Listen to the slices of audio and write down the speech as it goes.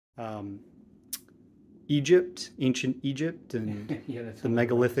um, Egypt, ancient Egypt, and Yeah, that's the all around.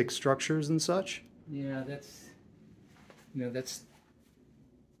 megalithic structures and such. Yeah, that's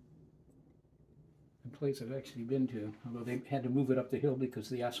the place I've actually been to. Although they had to move it up the hill because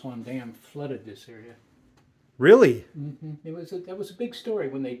the Aswan Dam flooded this area. Really? That was a big story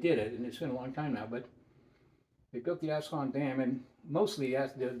when they did it, and it's been a long time now. But they built the Aswan Dam, and mostly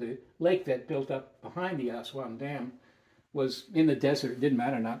the lake that built up behind the Aswan Dam was in the desert. It didn't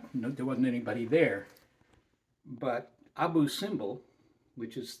matter, there wasn't anybody there. But Abu Simbel,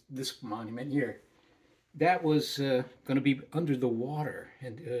 which is this monument here, that was going to be under the water,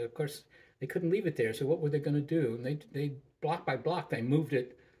 and of course they couldn't leave it there. So what were they going to do? And they block by block they moved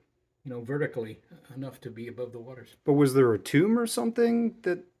it, vertically enough to be above the waters. But was there a tomb or something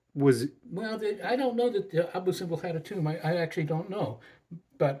that was? Well, I don't know that Abu Simbel had a tomb. I actually don't know,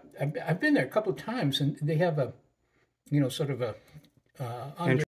 but I've been there a couple of times, and they have a, sort of a under